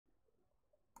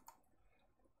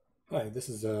Hi, this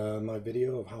is my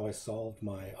video of how I solved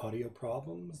my audio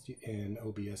problems in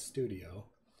OBS Studio.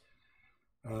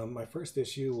 My first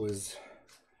issue was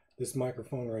this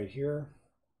microphone right here.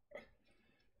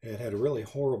 It had a really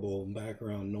horrible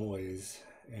background noise,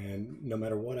 and no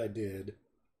matter what I did,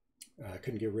 I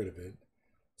couldn't get rid of it.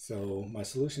 So my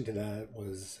solution to that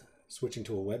was switching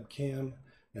to a webcam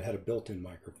that had a built-in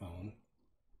microphone.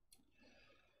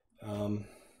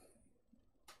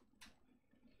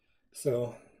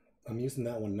 So I'm using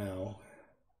that one now,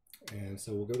 and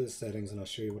so we'll go to the settings and I'll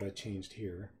show you what I changed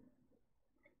here.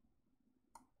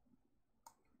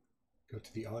 Go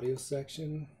to the audio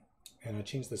section and I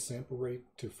changed the sample rate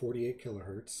to 48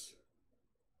 kilohertz.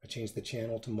 I changed the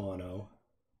channel to mono,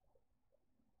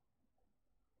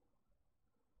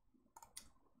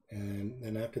 and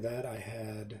then after that I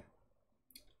had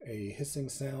a hissing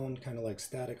sound, kind of like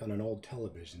static on an old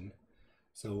television.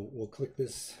 So we'll click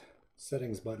this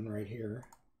settings button right here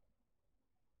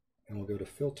and we'll go to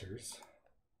filters,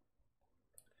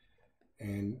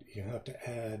 and you have to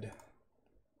add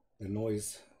the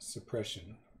noise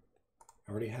suppression.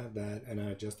 I already have that, and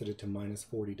I adjusted it to minus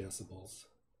 40 decibels,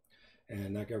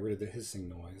 and that got rid of the hissing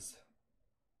noise.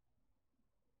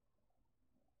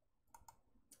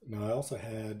 Now I also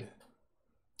had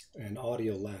an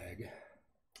audio lag,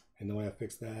 and the way I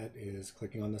fixed that is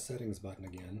clicking on the settings button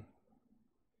again,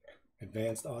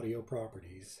 advanced audio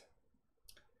properties,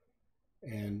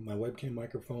 and my webcam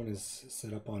microphone is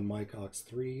set up on mic aux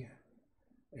 3,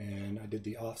 and I did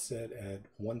the offset at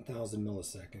 1000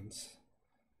 milliseconds,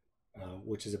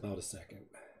 which is about a second.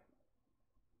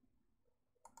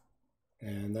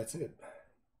 And that's it.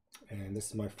 And this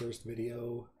is my first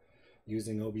video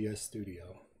using OBS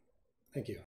Studio. Thank you.